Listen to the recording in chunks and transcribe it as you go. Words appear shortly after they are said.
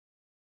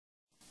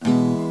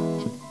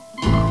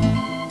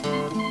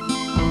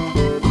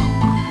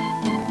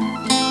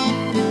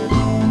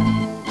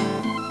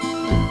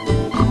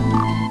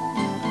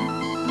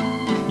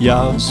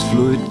Yours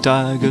fluid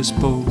tigers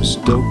pose,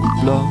 dog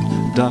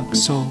blood, dark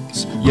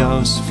souls.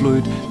 Yours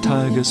fluid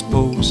tigers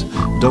pose,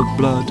 dog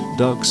blood,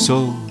 dark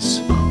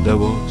souls. There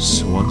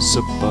was once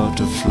a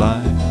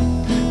butterfly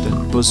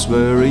that was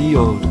very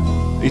old.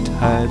 It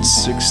had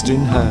 16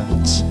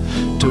 heads,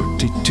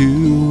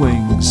 32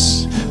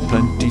 wings,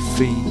 plenty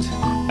feet,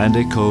 and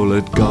they call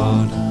it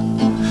God,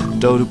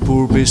 though the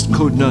poor beast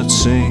could not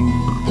sing.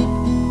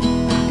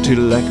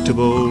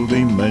 Delectable,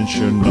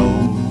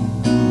 dimensional,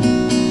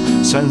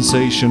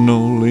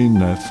 sensational,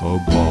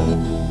 ineffable.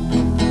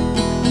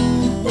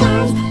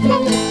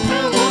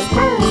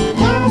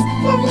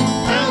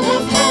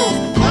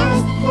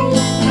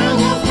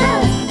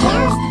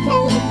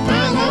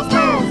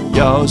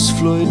 Yours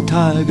fluid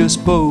tigers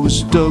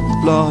pose, dog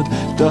blood,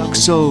 dark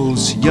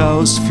souls.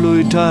 Yours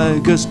fluid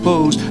tigers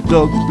pose,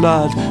 dog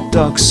blood,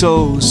 dark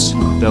souls.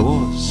 There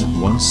was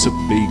once a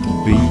big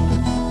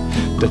bee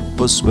that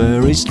was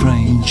very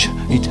strange.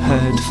 It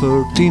had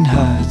 13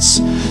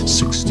 heads,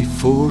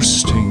 64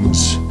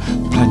 stings,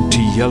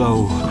 plenty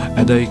yellow,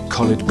 and they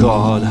call it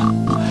God,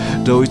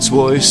 though its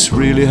voice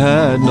really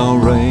had no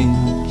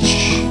range.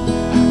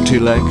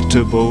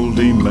 Delectable,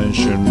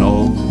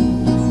 dimensional,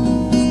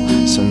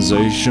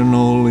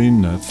 sensational,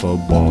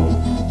 ineffable.